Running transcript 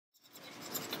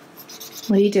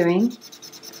What are you doing?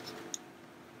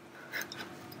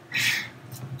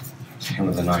 Came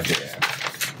with an idea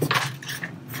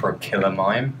for a killer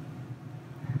mime.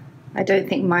 I don't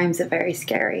think mimes are very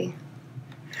scary.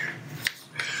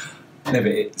 No,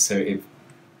 but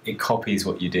it copies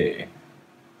what you do,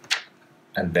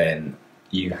 and then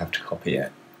you have to copy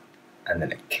it, and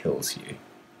then it kills you.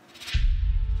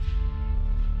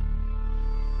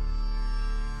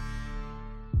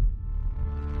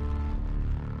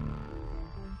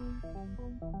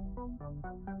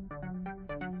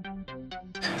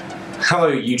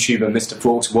 Hello YouTube and Mr.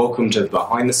 Vlogs, welcome to the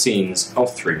behind the scenes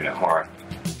of 3 Minute Horror.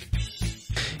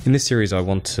 In this series I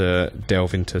want to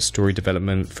delve into story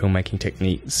development, filmmaking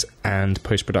techniques and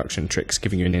post-production tricks,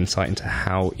 giving you an insight into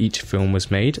how each film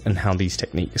was made and how these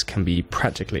techniques can be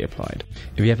practically applied.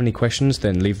 If you have any questions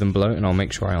then leave them below and I'll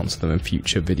make sure I answer them in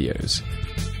future videos.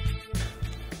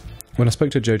 When I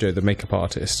spoke to Jojo, the makeup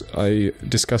artist, I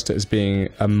discussed it as being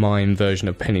a mime version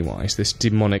of Pennywise, this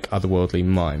demonic otherworldly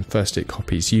mime. First it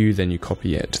copies you, then you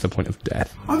copy it to the point of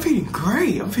death. I'm feeling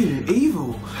great, I'm feeling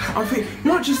evil. I'm feeling,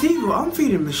 not just evil, I'm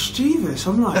feeling mischievous.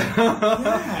 I'm like,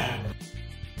 yeah.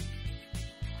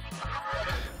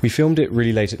 We filmed it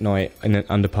really late at night in an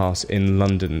underpass in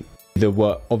London. There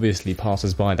were obviously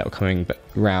passers-by that were coming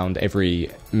round every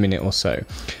minute or so.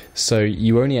 So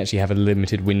you only actually have a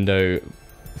limited window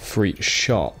for each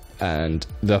shot, and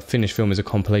the finished film is a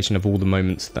compilation of all the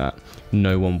moments that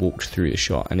no one walked through the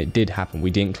shot, and it did happen.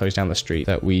 We didn't close down the street,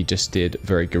 that we just did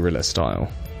very guerrilla style.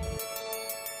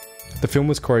 The film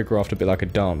was choreographed a bit like a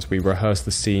dance. We rehearsed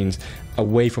the scenes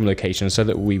away from location so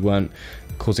that we weren't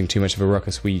causing too much of a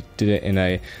ruckus. We did it in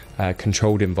a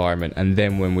controlled environment, and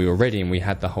then when we were ready and we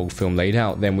had the whole film laid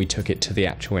out, then we took it to the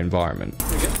actual environment.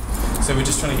 So we're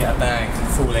just trying to get a bag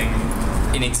falling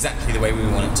in exactly the way we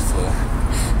want it to fall.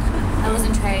 I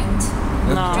wasn't trained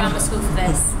drama school for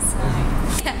this, so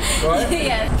yeah. Right?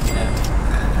 Yeah.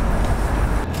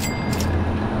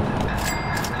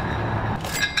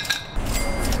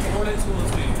 Hold it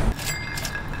towards me.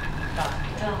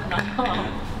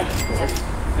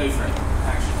 Go for it.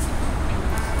 Action.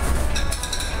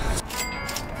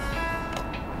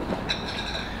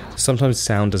 Sometimes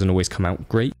sound doesn't always come out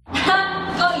great.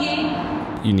 Got you.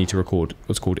 You need to record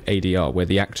what's called ADR, where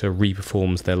the actor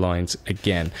re-performs their lines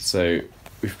again. So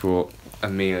we've brought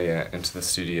Amelia into the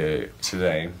studio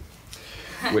today,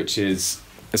 which is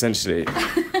essentially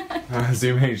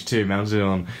Zoom H2 mounted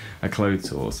on a clothes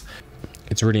horse.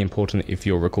 It's really important if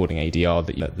you're recording ADR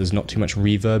that there's not too much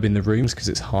reverb in the rooms, because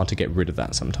it's hard to get rid of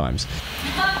that sometimes.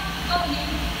 Got you.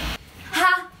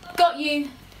 Ha! Got you.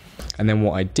 And then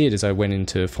what I did is I went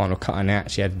into Final Cut and I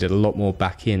actually added a lot more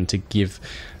back in to give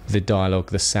the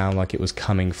dialogue the sound like it was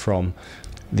coming from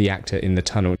the actor in the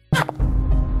tunnel. Ha!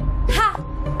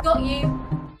 Got you.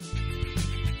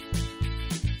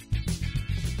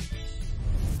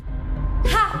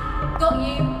 Ha! Got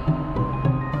you.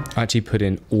 I actually put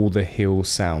in all the hill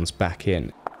sounds back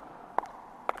in.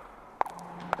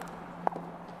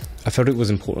 I felt it was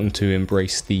important to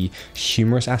embrace the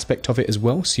humorous aspect of it as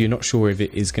well, so you're not sure if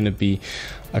it is going to be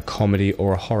a comedy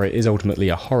or a horror. It is ultimately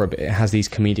a horror, but it has these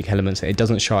comedic elements that it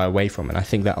doesn't shy away from, and I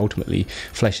think that ultimately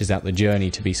fleshes out the journey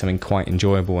to be something quite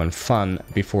enjoyable and fun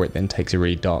before it then takes a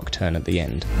really dark turn at the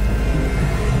end.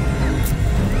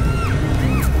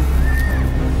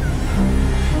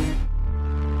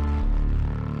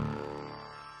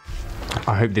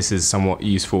 I hope this is somewhat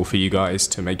useful for you guys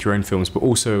to make your own films, but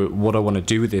also what I want to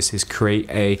do with this is create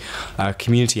a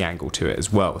community angle to it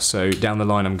as well. So down the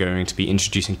line I'm going to be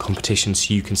introducing competitions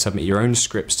so you can submit your own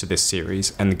scripts to this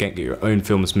series and get your own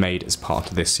films made as part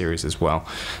of this series as well.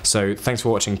 So thanks for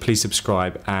watching, please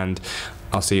subscribe and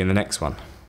I'll see you in the next one.